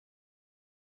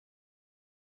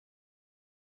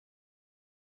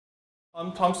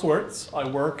I'm Tom Swartz. I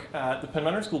work at the Penn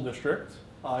Manor School District.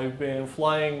 I've been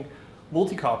flying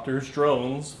multicopters,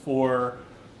 drones, for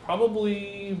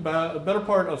probably a better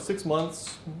part of 6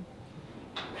 months.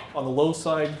 On the low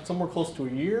side, somewhere close to a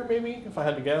year, maybe, if I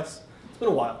had to guess. It's been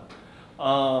a while.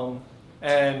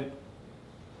 And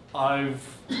I've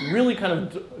really kind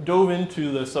of dove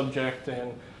into the subject,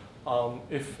 and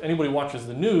if anybody watches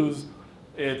the news,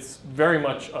 it's very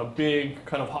much a big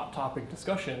kind of hot topic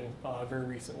discussion very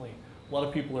recently. A lot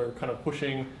of people are kind of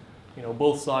pushing,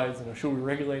 both sides. Should we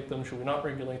regulate them? Should we not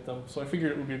regulate them? So I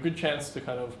figured it would be a good chance to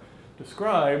kind of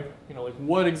describe, like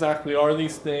what exactly are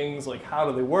these things? Like how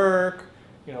do they work?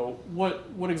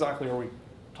 What exactly are we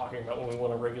talking about when we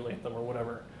want to regulate them or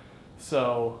whatever?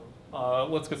 So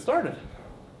let's get started.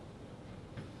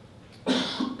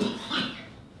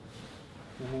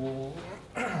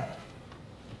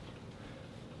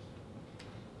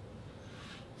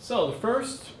 So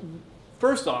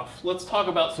first off, let's talk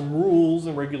about some rules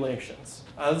and regulations.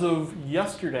 As of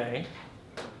yesterday,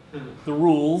 the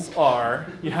rules are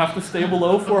you have to stay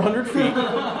below 400 feet.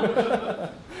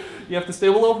 You have to stay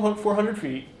below 400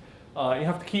 feet. You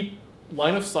have to keep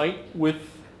line of sight with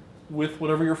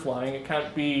whatever you're flying. It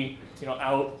can't be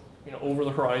out over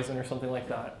the horizon or something like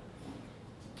that.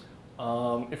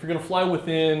 If you're going to fly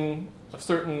within a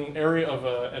certain area of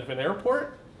an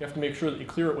airport, you have to make sure that you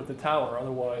clear it with the tower.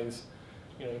 Otherwise,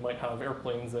 you might have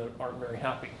airplanes that aren't very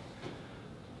happy.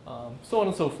 So on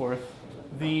and so forth.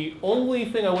 The only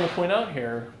thing I want to point out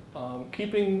here,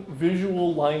 keeping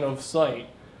visual line of sight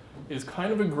is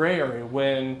kind of a gray area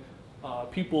when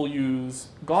people use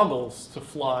goggles to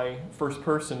fly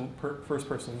first-person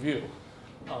view.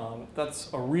 That's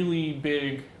a really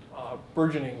big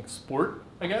burgeoning sport,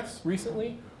 I guess,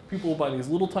 recently. People buy these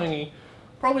little tiny,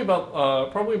 probably about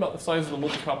the size of the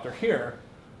multicopter here.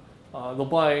 They'll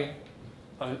buy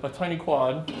a tiny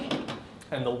quad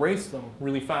and they'll race them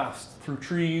really fast through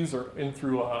trees or in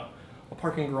through a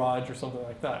parking garage or something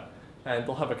like that. And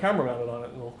they'll have a camera mounted on it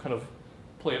and they'll kind of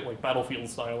play it like Battlefield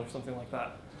style or something like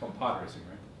that. It's called pod racing,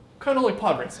 right? Kind of like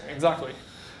pod racing, exactly.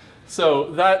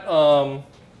 So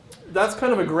that's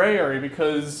kind of a gray area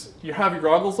because you have your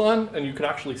goggles on and you can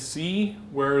actually see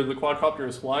where the quadcopter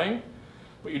is flying,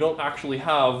 but you don't actually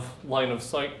have line of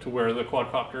sight to where the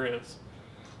quadcopter is.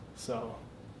 So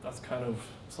that's kind of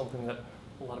something that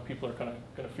a lot of people are kind of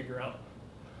going to figure out.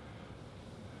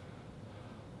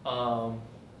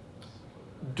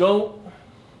 Don't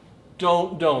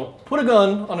put a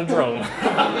gun on a drone. You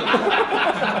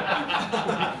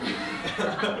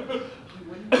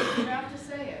have to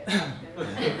say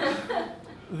it.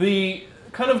 The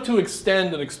kind of to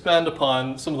extend and expand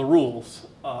upon some of the rules,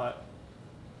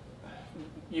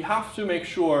 you have to make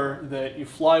sure that you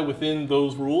fly within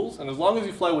those rules, and as long as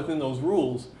you fly within those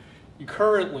rules, you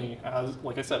currently,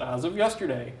 like I said, as of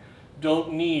yesterday,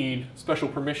 don't need special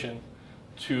permission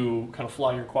to kind of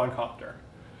fly your quadcopter.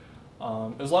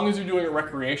 As long as you're doing it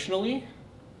recreationally,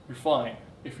 you're fine.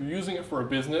 If you're using it for a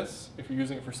business, if you're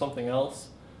using it for something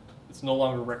else, it's no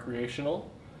longer recreational,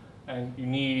 and you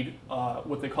need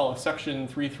what they call a Section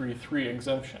 333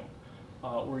 exemption,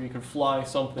 where you can fly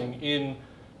something in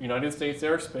United States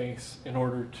airspace in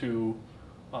order to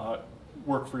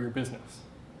work for your business.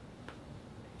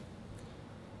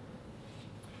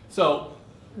 So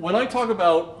when I talk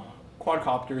about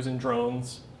quadcopters and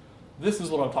drones, this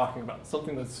is what I'm talking about.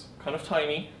 Something that's kind of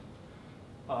tiny,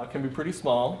 can be pretty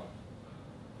small.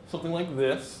 Something like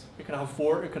this. It can have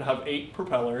 4, it could have 8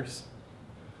 propellers.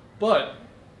 But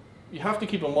you have to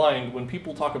keep in mind when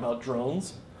people talk about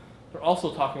drones, they're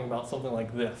also talking about something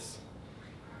like this.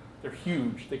 They're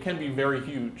huge. They can be very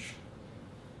huge.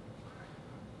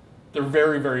 They're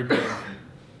very, very big.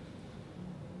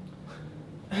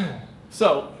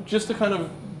 So just to kind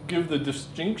of give the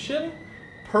distinction,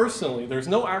 personally, there's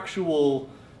no actual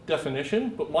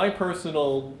definition, but my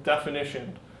personal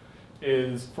definition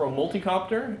is for a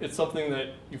multicopter, it's something that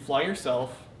you fly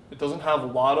yourself. It doesn't have a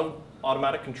lot of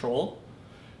automatic control.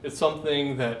 It's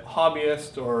something that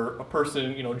hobbyist or a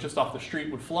person just off the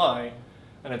street would fly,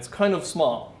 and it's kind of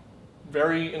small,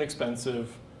 very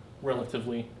inexpensive,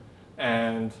 relatively,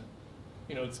 and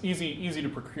it's easy to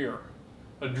procure.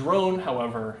 A drone,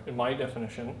 however, in my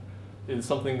definition, is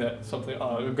something that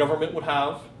a government would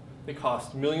have. They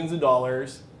cost millions of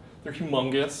dollars. They're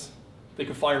humongous. They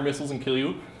could fire missiles and kill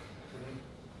you.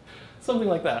 Something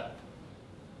like that.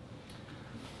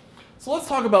 So let's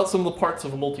talk about some of the parts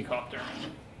of a multicopter.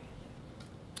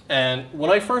 And when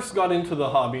I first got into the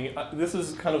hobby, this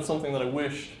is kind of something that I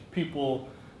wish people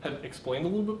had explained a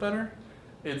little bit better.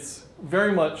 It's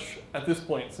very much, at this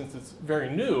point, since it's very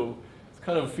new, it's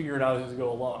kind of figured out as you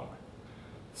go along.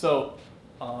 So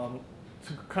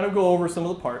to kind of go over some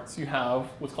of the parts, you have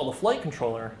what's called a flight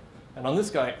controller. And on this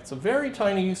guy, it's a very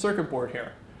tiny circuit board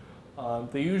here.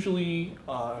 They usually,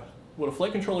 what a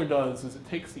flight controller does is it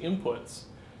takes the inputs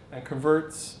and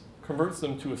converts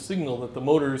them to a signal that the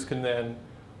motors can then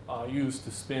use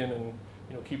to spin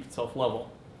and keep itself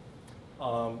level.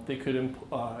 Flight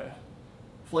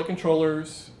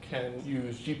controllers can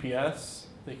use GPS.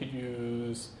 They could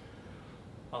use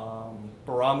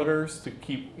barometers to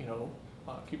keep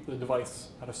the device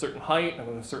at a certain height and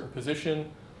in a certain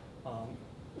position.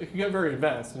 It can get very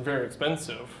advanced and very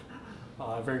expensive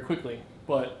very quickly.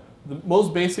 But the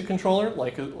most basic controller,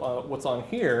 like what's on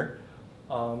here,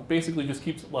 basically just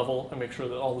keeps it level and makes sure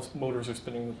that all the motors are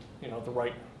spinning the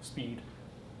right speed.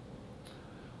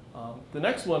 The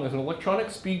next one is an electronic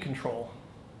speed control.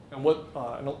 And what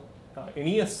an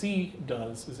ESC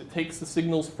does is it takes the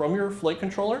signals from your flight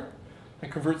controller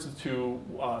and converts it to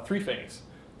three-phase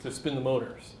to spin the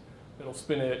motors. It'll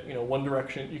spin it one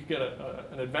direction. You can get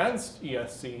an advanced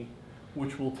ESC,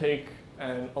 which will take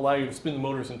and allow you to spin the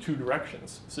motors in two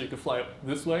directions. So you can fly it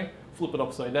this way, flip it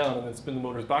upside down, and then spin the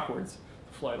motors backwards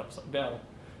to fly it upside down.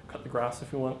 Cut the grass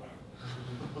if you want.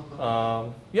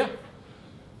 Yeah.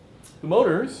 The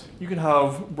motors, you can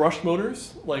have brush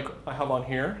motors like I have on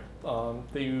here.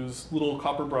 They use little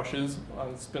copper brushes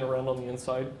and spin around on the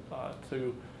inside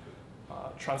to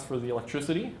transfer the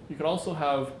electricity. You can also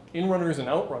have in-runners and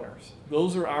out-runners.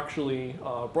 Those are actually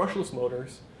brushless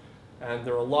motors, and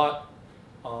they're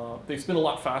they spin a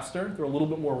lot faster. They're a little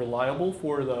bit more reliable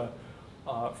for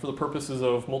the purposes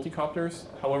of multicopters.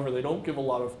 However, they don't give a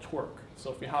lot of torque.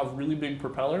 So if you have really big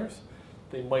propellers,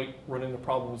 they might run into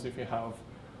problems if you have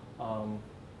kind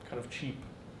of cheap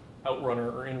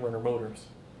outrunner or in-runner motors.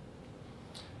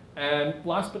 And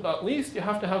last but not least, you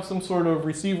have to have some sort of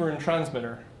receiver and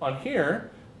transmitter. On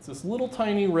here, it's this little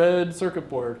tiny red circuit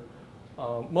board.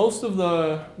 Most of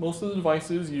the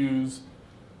devices use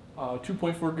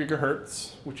 2.4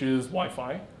 gigahertz, which is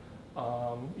Wi-Fi.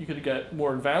 You could get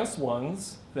more advanced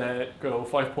ones that go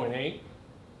 5.8,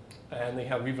 and they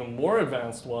have even more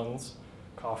advanced ones,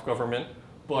 cough government,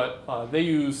 but they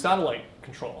use satellite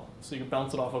control. So you can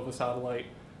bounce it off of a satellite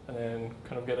and then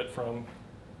kind of get it from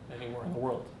anywhere in the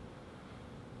world.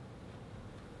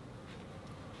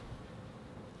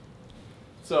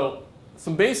 So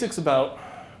some basics about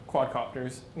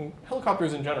quadcopters and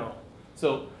helicopters in general.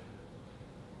 So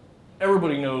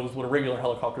everybody knows what a regular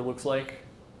helicopter looks like,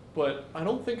 but I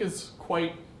don't think it's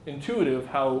quite intuitive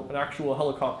how an actual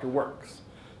helicopter works.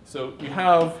 So you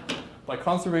have, by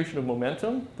conservation of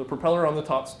momentum, the propeller on the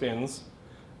top spins,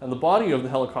 and the body of the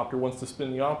helicopter wants to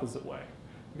spin the opposite way.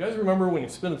 You guys remember when you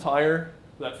spin a tire,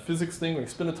 that physics thing, when you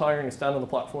spin a tire and you stand on the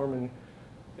platform and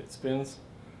it spins?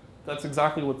 That's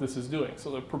exactly what this is doing.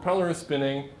 So the propeller is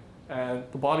spinning, and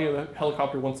the body of the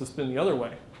helicopter wants to spin the other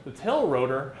way. The tail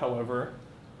rotor, however,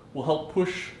 will help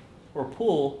push or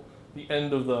pull the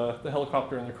end of the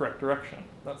helicopter in the correct direction.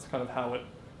 That's kind of how it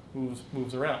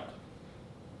moves around.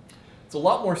 It's a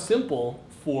lot more simple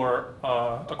for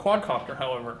a quadcopter,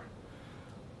 however.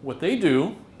 What they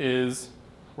do is,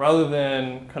 rather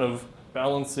than kind of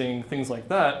balancing things like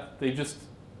that, they just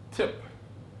tip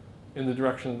in the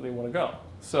direction that they want to go.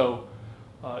 So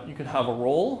you could have a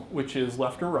roll, which is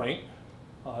left or right.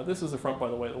 This is the front, by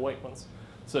the way, the white ones.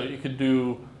 So you could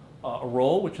do a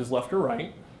roll, which is left or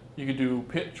right. You could do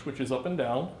pitch, which is up and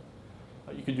down.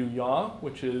 You could do yaw,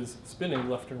 which is spinning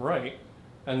left and right.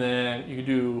 And then you could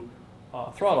do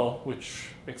throttle, which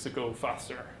makes it go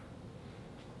faster.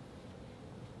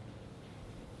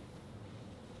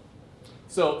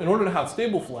 So in order to have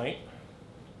stable flight,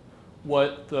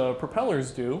 what the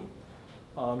propellers do,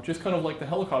 just kind of like the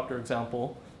helicopter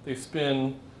example, they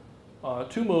spin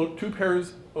two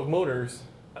pairs of motors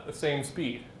at the same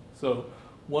speed. So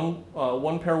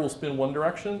one pair will spin one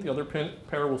direction, the other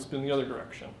pair will spin the other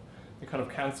direction. They kind of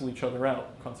cancel each other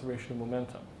out, conservation of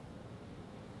momentum.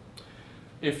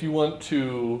 If you want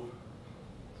to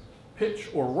pitch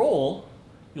or roll,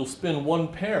 you'll spin one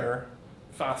pair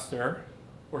faster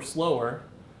or slower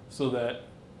so that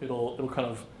it'll kind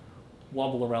of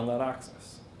wobble around that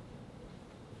axis.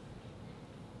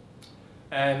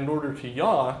 And in order to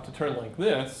yaw, to turn like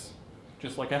this,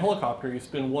 just like a helicopter, you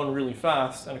spin one really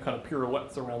fast and it kind of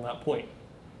pirouettes around that point.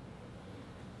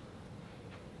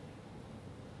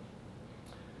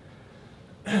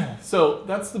 So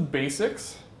that's the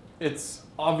basics. It's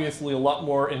obviously a lot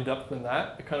more in-depth than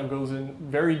that. It kind of goes in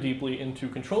very deeply into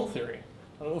control theory.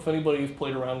 I don't know if anybody's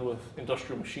played around with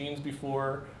industrial machines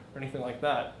before or anything like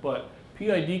that, but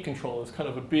PID control is kind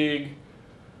of a big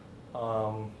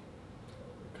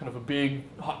kind kind of a big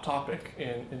hot topic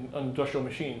in industrial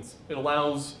machines. It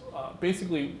allows,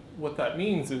 basically what that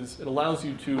means is it allows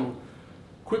you to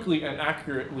quickly and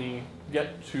accurately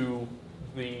get to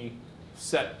the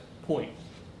set point.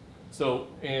 So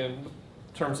in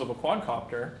terms of a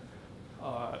quadcopter,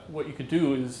 what you could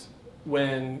do is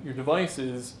when your device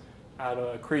is at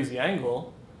a crazy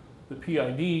angle, the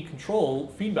PID control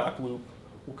feedback loop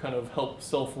will kind of help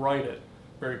self-right it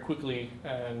very quickly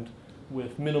and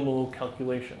with minimal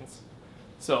calculations.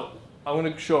 So I'm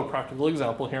going to show a practical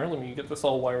example here. Let me get this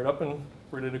all wired up and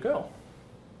ready to go.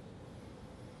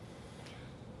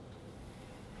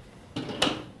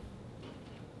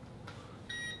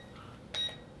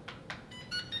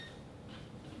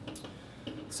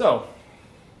 So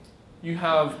you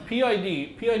have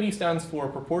PID. PID stands for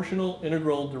proportional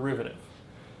integral derivative.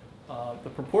 The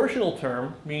proportional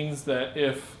term means that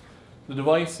if the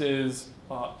device is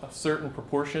a certain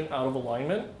proportion out of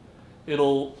alignment,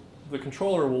 the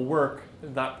controller will work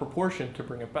in that proportion to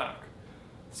bring it back.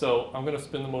 So I'm going to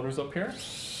spin the motors up here.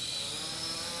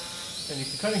 And you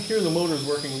can kind of hear the motors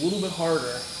working a little bit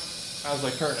harder as I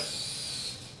turn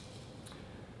it.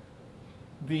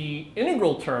 The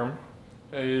integral term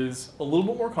is a little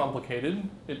bit more complicated.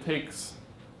 It takes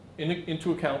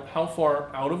into account how far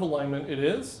out of alignment it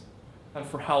is and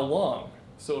for how long.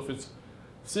 So if it's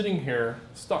sitting here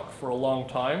stuck for a long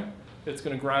time, it's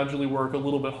going to gradually work a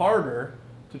little bit harder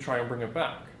to try and bring it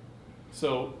back.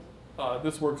 So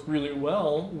this works really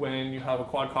well when you have a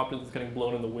quadcopter that's getting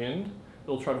blown in the wind.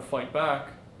 It'll try to fight back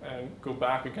and go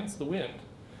back against the wind.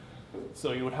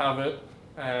 So you would have it,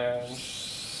 and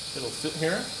it'll sit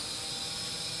here,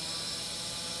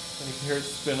 and you can hear it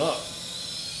spin up.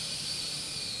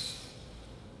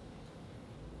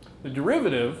 The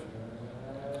derivative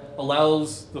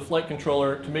allows the flight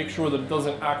controller to make sure that it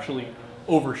doesn't actually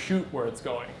overshoot where it's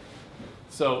going.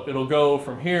 So it'll go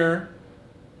from here,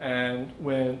 and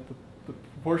when the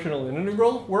proportional and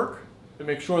integral work, it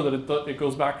makes sure that it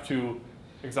goes back to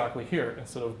exactly here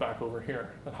instead of back over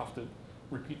here, and have to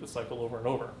repeat the cycle over and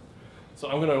over. So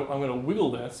I'm gonna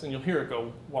wiggle this, and you'll hear it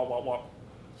go wah wah wah.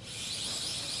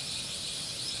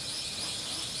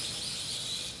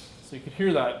 So you can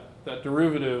hear that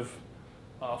derivative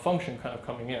function kind of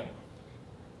coming in.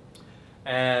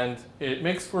 And it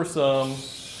makes for some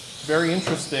very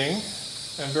interesting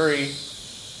and very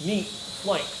neat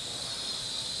flight.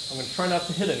 I'm going to try not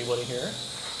to hit anybody here.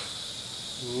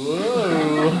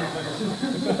 Whoa!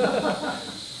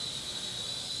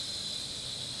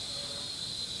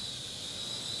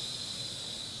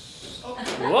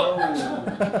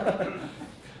 Whoa!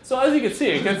 So as you can see,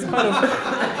 it gets kind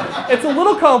of, it's a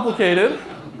little complicated.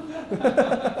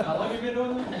 How long have you been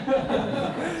doing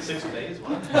that? 6 days?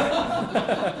 What?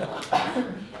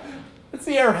 It's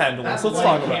the air handlers. Let's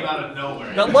talk about it. That light came out of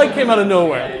nowhere. That light came out of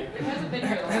nowhere. It hasn't been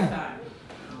here the whole time.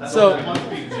 So, it must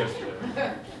be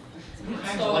yesterday.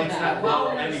 Lights that well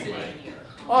anyway.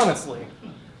 honestly.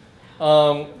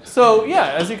 So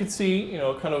yeah, as you can see,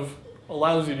 it kind of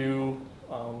allows you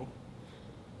to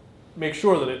make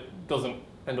sure that it doesn't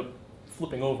end up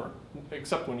flipping over,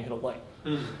 except when you hit a light.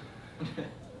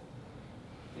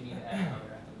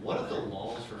 What are the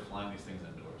laws for flying these things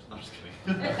indoors? I'm just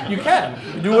kidding. You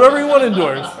can. You do whatever you want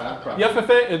indoors.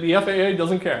 The FAA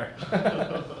doesn't care.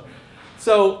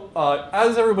 So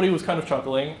as everybody was kind of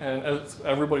chuckling, and as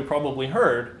everybody probably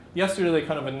heard, yesterday they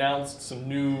kind of announced some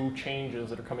new changes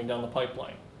that are coming down the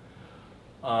pipeline.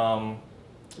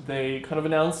 They kind of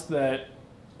announced that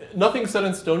nothing's set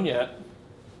in stone yet,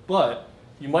 but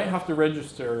you might have to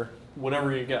register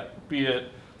whatever you get, be it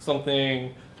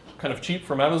something kind of cheap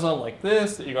from Amazon like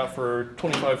this that you got for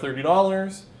 $25,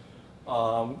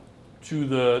 $30, to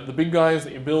the big guys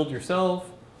that you build yourself.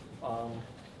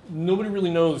 Nobody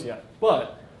really knows yet,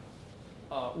 but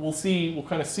we'll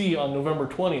kind of see on November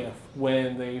 20th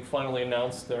when they finally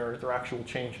announce their actual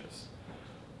changes.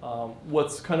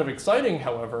 What's kind of exciting,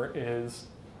 however, is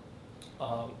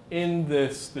in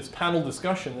this panel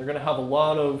discussion, they're going to have a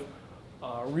lot of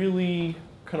really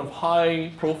kind of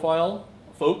high-profile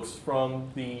folks from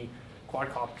the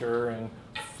quadcopter and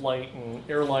flight and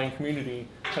airline community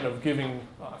kind of giving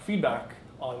feedback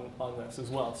on this as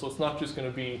well. So it's not just going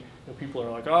to be people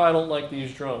are like, oh, I don't like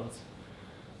these drones.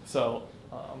 So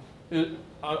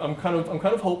I'm kind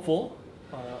of hopeful.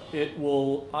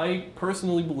 I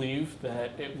personally believe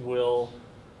that it will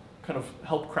kind of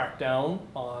help crack down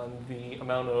on the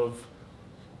amount of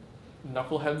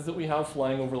knuckleheads that we have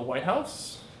flying over the White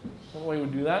House. I don't know why you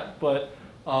would do that, but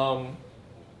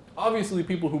obviously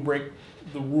people who break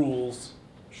the rules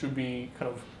should be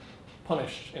kind of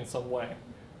punished in some way.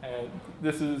 And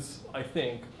this is, I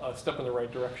think, a step in the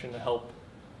right direction to help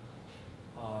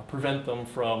prevent them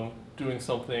from doing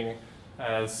something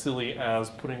as silly as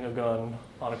putting a gun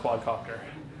on a quadcopter.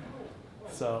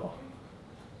 So,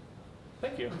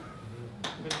 thank you.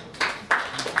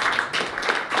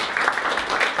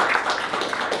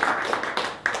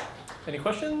 Any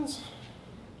questions?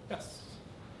 Yes.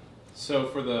 So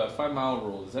for the 5 mile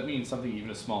rule, does that mean something even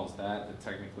as small as that, that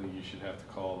technically you should have to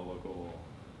call the local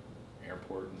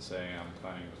airport and say, I'm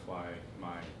planning to fly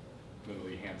my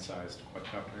literally hand-sized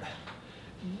quadcopter?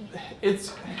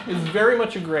 It's very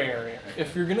much a gray area.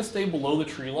 If you're going to stay below the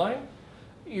tree line,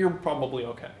 you're probably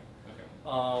okay.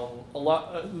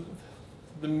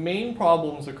 The main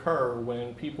problems occur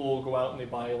when people go out and they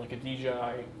buy like a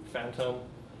DJI Phantom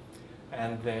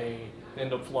and they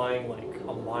end up flying like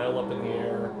a mile up in the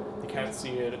air. They can't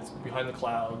see it, it's behind the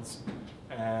clouds,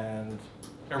 and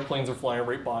airplanes are flying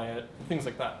right by it, things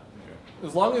like that. Okay.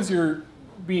 As long as you're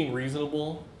being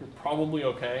reasonable, you're probably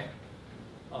okay.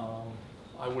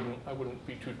 I wouldn't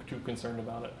be too concerned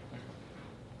about it.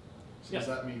 So does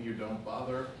that mean you don't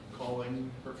bother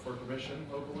calling for permission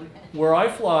locally? Where I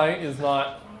fly is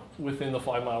not within the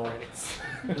 5 mile radius,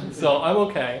 so I'm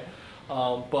okay.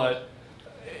 But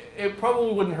it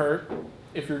probably wouldn't hurt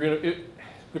if you're gonna.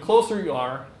 The closer you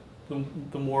are,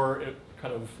 the more it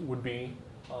kind of would be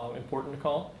important to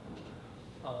call.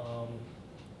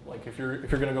 Like if you're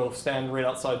gonna go stand right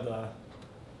outside the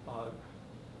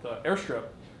airstrip,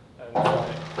 and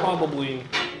probably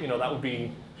that would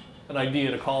be an idea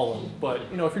to call them. But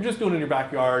if you're just doing it in your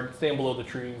backyard, staying below the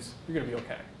trees, you're gonna be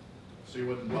okay. So you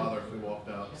wouldn't bother if we walked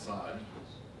outside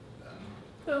then?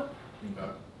 No.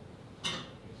 Okay.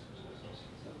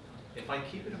 If I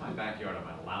keep it in my backyard, am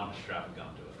I allowed to strap a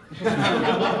gun to it?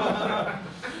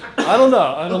 I don't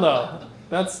know.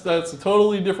 That's a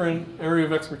totally different area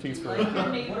of expertise for me. Like your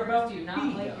neighbors do,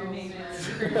 not like your neighbors.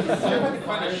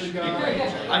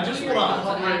 I just want to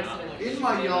hover it in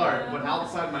my yard, but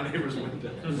outside my neighbor's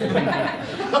window.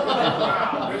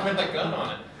 Wow, we put the gun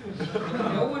on it.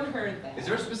 No one heard that. Is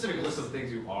there a specific list of things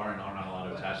you are and are not allowed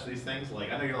to attach to these things?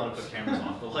 Like, I know you're allowed to put cameras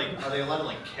on, but like, are they allowed to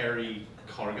like carry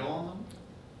cargo on them?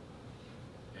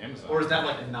 Amazon. Or is that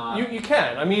like not? You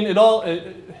can. I mean,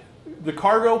 the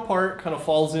cargo part kind of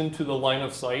falls into the line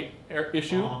of sight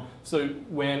issue. So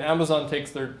when Amazon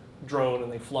takes their drone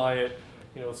and they fly it,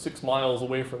 6 miles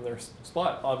away from their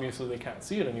spot, obviously they can't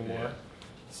see it anymore. Yeah.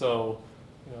 So,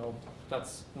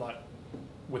 that's not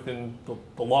within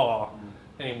the law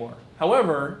anymore.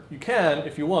 However, you can,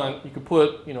 if you want, you could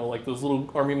put, like those little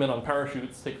army men on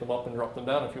parachutes, take them up and drop them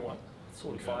down if you want. It's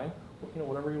totally fine.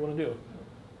 Whatever you want to do.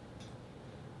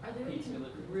 Are there any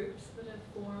groups that have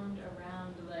formed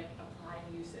around like applied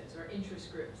uses or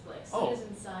interest groups like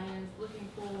citizen science looking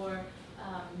for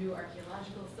new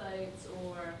archaeological sites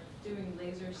or doing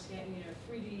laser scan,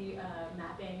 3D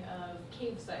mapping of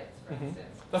cave sites, for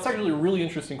instance? That's actually a really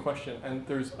interesting question, and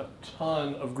there's a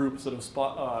ton of groups that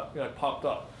have popped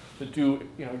up that do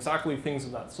exactly things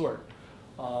of that sort.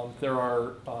 There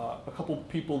are a couple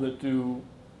people that do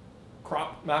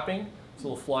crop mapping, so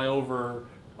they'll fly over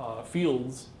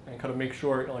fields and kind of make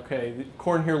sure, okay, the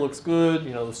corn here looks good, the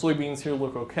soybeans here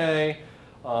look okay.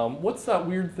 What's that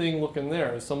weird thing looking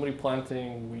there? Is somebody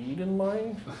planting weed in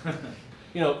mine?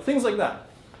 Things like that.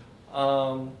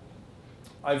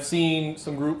 I've seen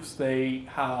some groups, they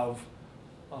have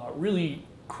really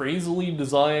crazily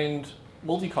designed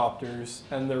multicopters,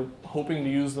 and they're hoping to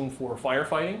use them for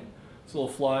firefighting. So they'll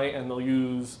fly and they'll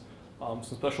use some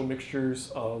special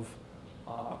mixtures of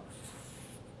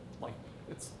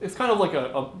it's kind of like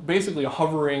basically a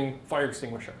hovering fire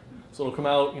extinguisher. So it'll come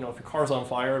out, if your car's on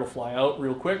fire, it'll fly out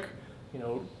real quick,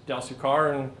 douse your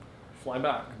car and fly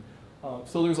back.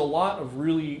 So there's a lot of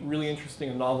really, really interesting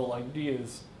and novel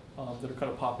ideas that are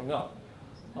kind of popping up.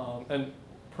 And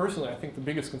personally, I think the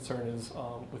biggest concern is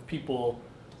with people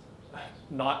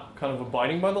not kind of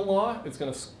abiding by the law, it's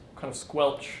going to kind of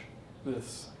squelch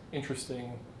this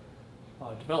interesting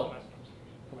development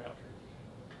coming out.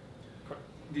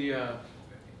 The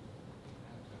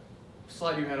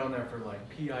slide you had on there for like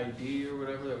PID or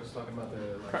whatever that was talking about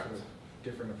the sort of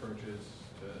different approaches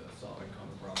to solving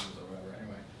common problems or whatever.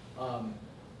 Anyway,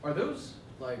 are those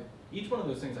like each one of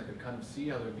those things I could kind of see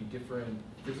how there'd be different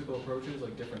physical approaches,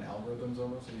 like different algorithms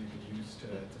almost that you could use to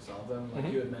solve them. Like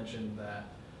you had mentioned that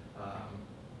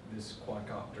this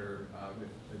quadcopter with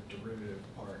the derivative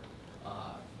part.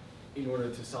 In order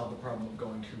to solve the problem of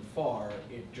going too far,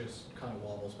 it just kind of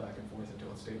wobbles back and forth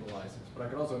until it stabilizes. But I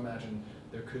could also imagine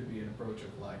there could be an approach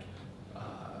of like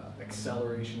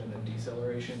acceleration and then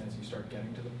deceleration as you start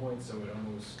getting to the point, so it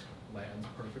almost lands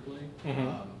perfectly.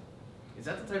 Is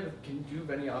that the type of, do you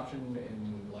have any option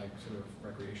in like sort of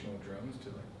recreational drones to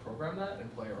like program that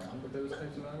and play around with those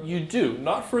types of algorithms? You do,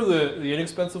 not for the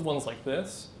inexpensive ones like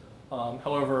this.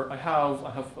 However, I have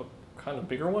a kind of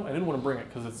bigger one. I didn't want to bring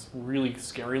it because it's really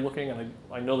scary looking, and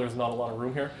I know there's not a lot of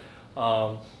room here.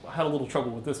 I had a little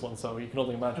trouble with this one, so you can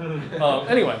only imagine.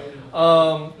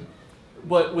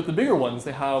 But with the bigger ones,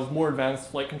 they have more advanced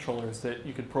flight controllers that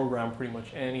you could program pretty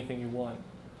much anything you want.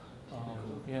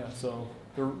 Yeah, so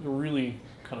they're really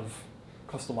kind of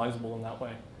customizable in that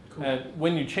way. Cool. And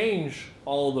when you change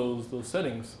all of those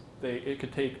settings, it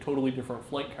could take totally different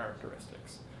flight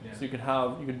characteristics. Yeah. So you could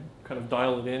kind of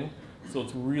dial it in so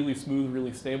it's really smooth,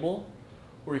 really stable,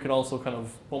 or you could also kind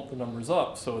of bump the numbers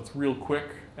up so it's real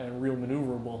quick and real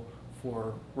maneuverable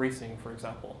for racing, for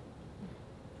example.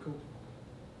 Cool.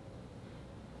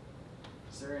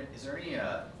 Is there any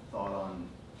thought on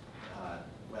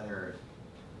whether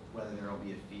there will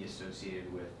be a fee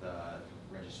associated with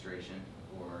registration,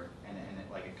 or and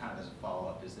like it kind of as a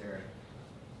follow-up, is there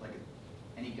like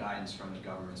any guidance from the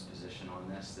government's position on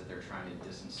this, that they're trying to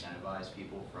disincentivize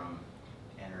people from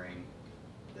entering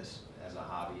this as a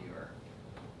hobby? Or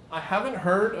I haven't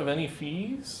heard of any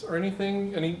fees or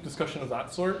anything, any discussion of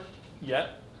that sort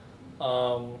yet.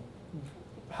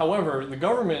 However, the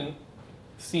government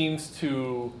seems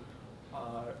to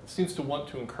want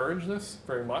to encourage this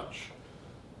very much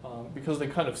because they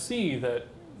kind of see that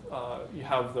you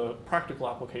have the practical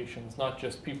applications, not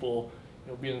just people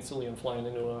being silly and flying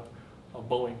into a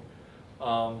Boeing.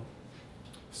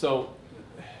 So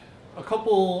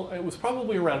it was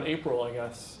probably around April, I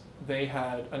guess, they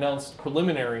had announced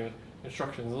preliminary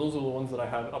instructions. Those are the ones that I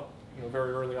had up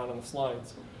very early on in the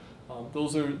slides.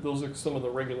 Those are some of the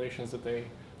regulations that they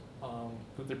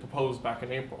proposed back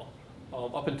in April.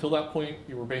 Up until that point,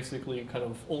 you were basically kind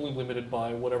of only limited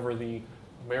by whatever the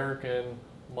American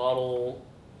Model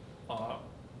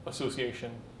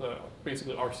Association,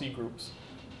 basically RC groups,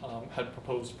 had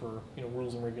proposed for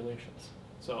rules and regulations.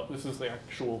 So this is the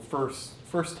actual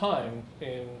first time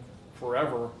in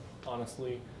forever,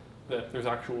 honestly, that there's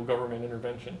actual government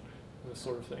intervention in this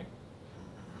sort of thing.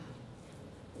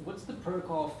 What's the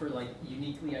protocol for like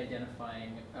uniquely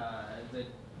identifying the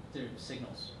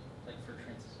signals, like for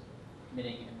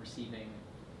transmitting and receiving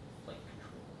flight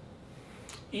control?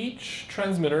 Each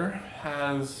transmitter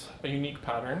has a unique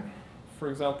pattern. For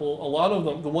example, a lot of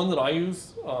them, the one that I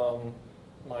use,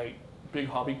 my big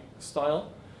hobby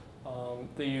style,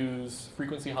 they use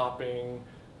frequency hopping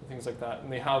and things like that,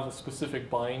 and they have a specific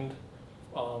bind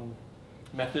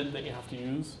method that you have to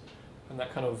use, and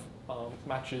that kind of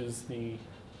matches the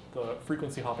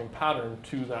frequency hopping pattern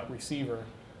to that receiver.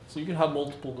 So you can have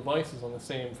multiple devices on the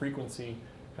same frequency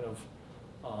kind of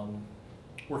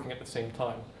working at the same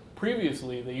time.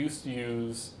 Previously, they used to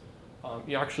use,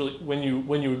 when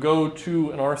you would go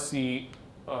to an RC,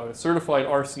 certified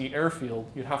RC airfield,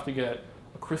 you'd have to get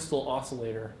a crystal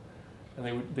oscillator, and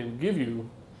they would give you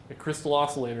a crystal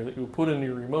oscillator that you would put in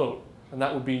your remote, and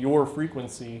that would be your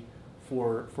frequency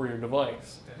for your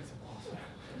device. That is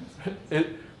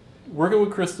awesome. Working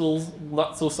with crystals,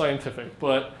 not so scientific,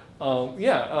 but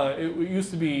it used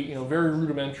to be very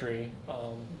rudimentary,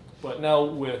 but now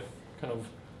with kind of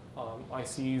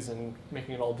ICs and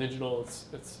making it all digital,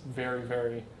 it's very,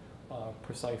 very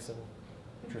precise and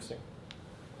interesting.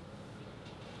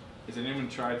 Has anyone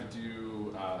tried to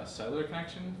do a cellular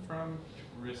connection from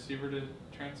receiver to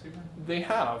transceiver? They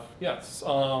have, yes.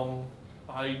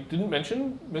 I didn't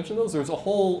mention those. There's a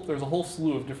whole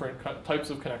slew of different types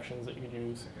of connections that you can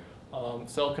use.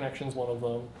 Cell connection's one of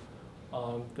them.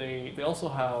 They also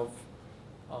have,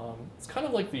 it's kind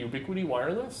of like the Ubiquiti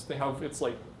wireless. It's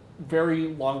like very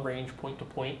long range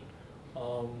point-to-point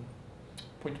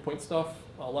stuff.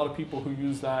 A lot of people who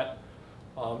use that,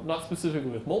 not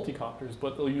specifically with multicopters,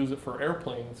 but they'll use it for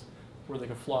airplanes where they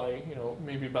could fly,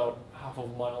 maybe about half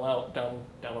of a mile out down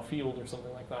a field or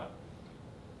something like that,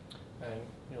 and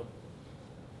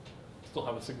still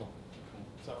have a signal.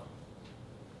 So,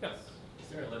 yes. Is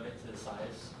there a limit to the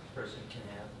size a person can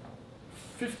have?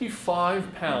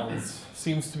 55 pounds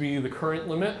seems to be the current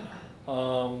limit.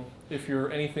 If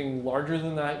you're anything larger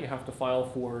than that, you have to file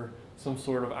for some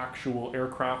sort of actual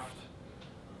aircraft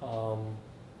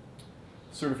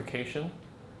certification.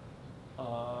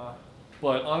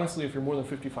 But honestly, if you're more than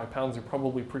 55 pounds, you're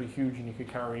probably pretty huge and you could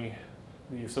carry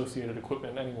the associated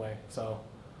equipment anyway. So,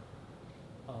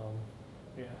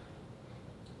 yeah.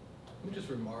 Let me just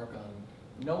remark on,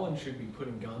 no one should be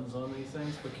putting guns on these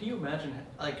things, but can you imagine,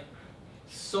 like,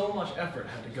 so much effort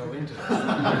had to go into this.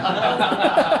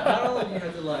 Not only do you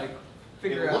have to, like,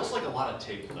 figure It out. looks like a lot of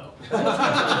tape, though. It's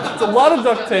a lot of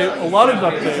duct tape, a lot of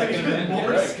duct tape.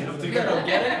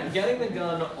 Getting the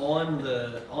gun on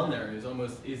there is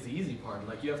the easy part.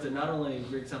 Like you have to not only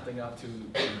rig something up to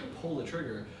pull the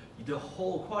trigger, the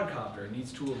whole quadcopter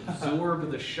needs to absorb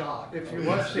the shock. If you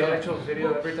watch the actual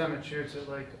video, every time it shoots, it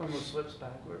like almost slips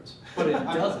backwards. But it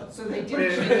doesn't. So they But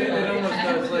did. it almost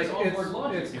does.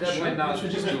 Like it's It definitely should- not. it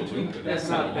should just go to it. It's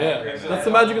not. Yeah, that's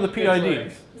the magic of the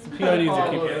PIDs. It's the PIDs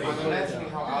that keep it. I'm imagining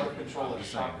how out of control the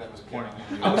shotgun was pointing.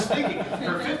 I was thinking,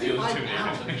 for 55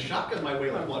 pounds, I mean, shotgun might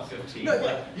weigh like 115. No, yeah.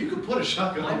 Like, you could put a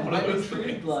shotgun on one of I'm those intrigued,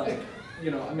 things. like,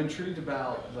 I'm intrigued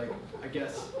about, like, I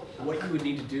guess, what you would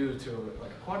need to do to, like,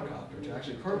 a quadcopter to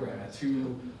actually program it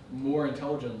to more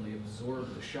intelligently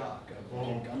absorb the shock of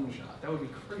a gunshot. That would be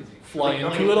crazy. Fly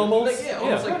into it almost? Like,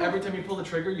 almost like every time you pull the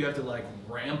trigger, you have to, like,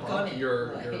 ramp Gun up it,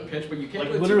 your like- pitch, but you can't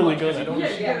Like do it literally too much, gun 'cause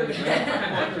it. you don't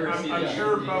Yeah, I'm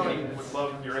sure Bowen would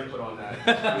love your input on that.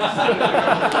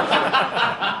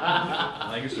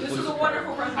 This is a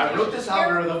wonderful presentation. I wrote this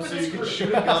algorithm so you can shoot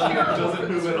a gun that doesn't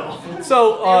move at all.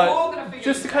 So, all gonna figure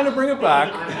just to this kind of out. bring it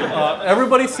back,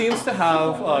 everybody seems to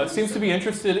have, seems to be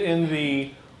interested in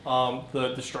the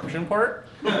destruction part.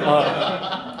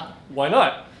 Why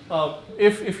not?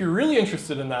 If you're really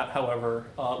interested in that, however,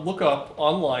 look up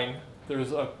online.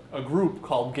 There's a group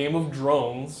called Game of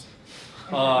Drones.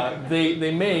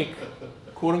 They make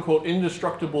quote unquote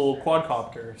indestructible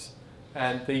quadcopters,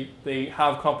 and they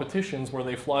have competitions where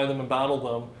they fly them and battle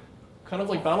them, kind of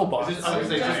like battle bots.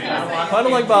 Kind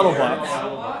of like battle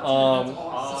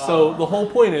bots. So the whole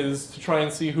point is to try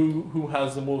and see who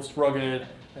has the most rugged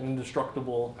and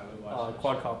indestructible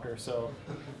quadcopter. So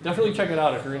definitely check it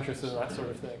out if you're interested in that sort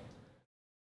of thing.